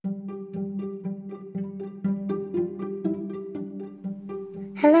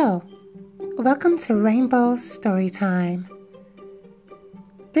Hello, welcome to Rainbow Storytime.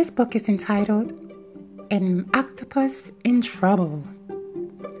 This book is entitled An Octopus in Trouble.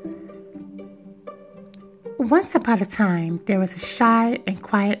 Once upon a time, there was a shy and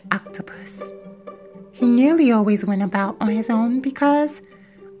quiet octopus. He nearly always went about on his own because,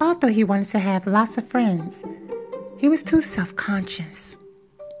 although he wanted to have lots of friends, he was too self-conscious.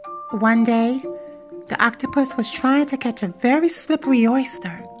 One day, the octopus was trying to catch a very slippery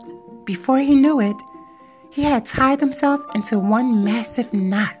oyster. Before he knew it, he had tied himself into one massive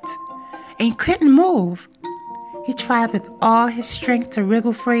knot and couldn't move. He tried with all his strength to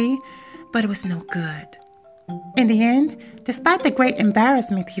wriggle free, but it was no good. In the end, despite the great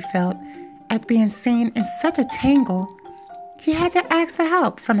embarrassment he felt at being seen in such a tangle, he had to ask for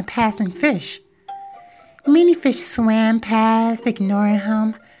help from a passing fish. Many fish swam past, ignoring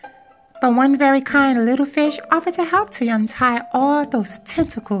him, but one very kind little fish offered to help to untie all those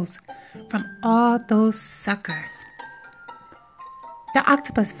tentacles from all those suckers. The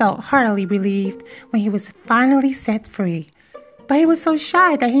octopus felt heartily relieved when he was finally set free, but he was so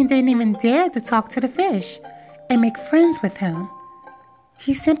shy that he didn't even dare to talk to the fish and make friends with him.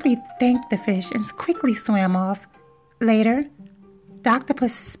 He simply thanked the fish and quickly swam off. Later, the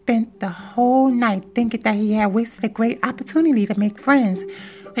octopus spent the whole night thinking that he had wasted a great opportunity to make friends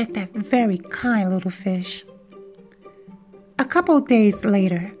with that very kind little fish. A couple of days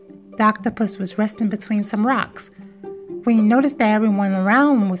later, the octopus was resting between some rocks. When he noticed that everyone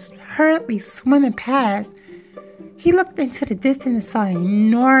around was hurriedly swimming past, he looked into the distance and saw an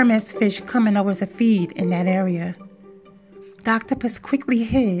enormous fish coming over to feed in that area. The octopus quickly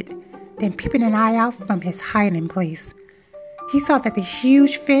hid, then peeping an eye out from his hiding place. He saw that the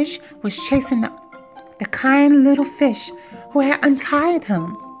huge fish was chasing the kind little fish who had untied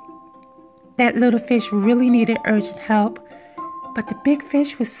him. That little fish really needed urgent help, but the big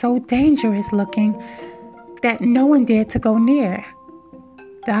fish was so dangerous looking that no one dared to go near.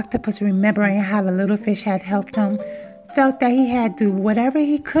 The octopus, remembering how the little fish had helped him, felt that he had to do whatever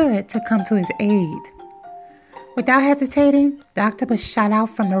he could to come to his aid. Without hesitating, the octopus shot out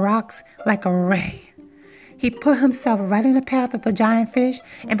from the rocks like a ray. He put himself right in the path of the giant fish,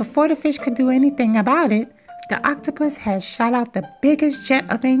 and before the fish could do anything about it, the octopus had shot out the biggest jet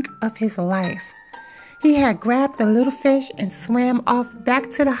of ink of his life. He had grabbed the little fish and swam off back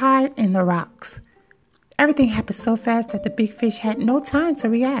to the hide in the rocks. Everything happened so fast that the big fish had no time to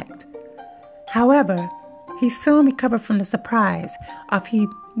react. However, he soon recovered from the surprise of he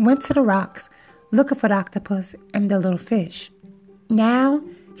went to the rocks looking for the octopus and the little fish. Now,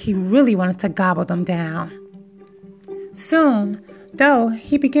 he really wanted to gobble them down. Soon, though,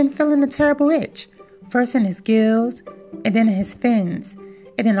 he began feeling a terrible itch, first in his gills, and then in his fins,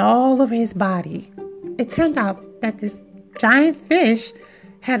 and then all over his body. It turned out that this giant fish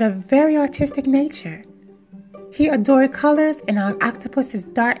had a very artistic nature. He adored colors, and our octopus's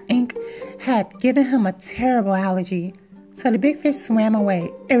dark ink had given him a terrible allergy, so the big fish swam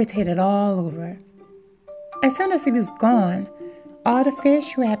away, irritated all over. As soon as he was gone, all the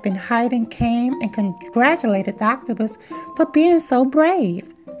fish who had been hiding came and congratulated the octopus for being so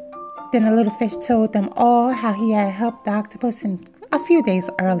brave. Then the little fish told them all how he had helped the octopus a few days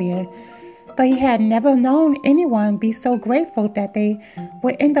earlier, but he had never known anyone be so grateful that they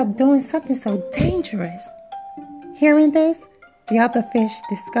would end up doing something so dangerous. Hearing this, the other fish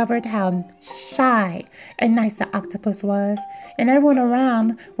discovered how shy and nice the octopus was, and everyone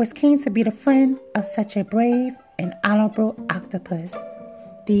around was keen to be the friend of such a brave and honorable octopus.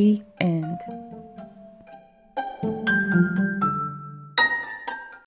 The end.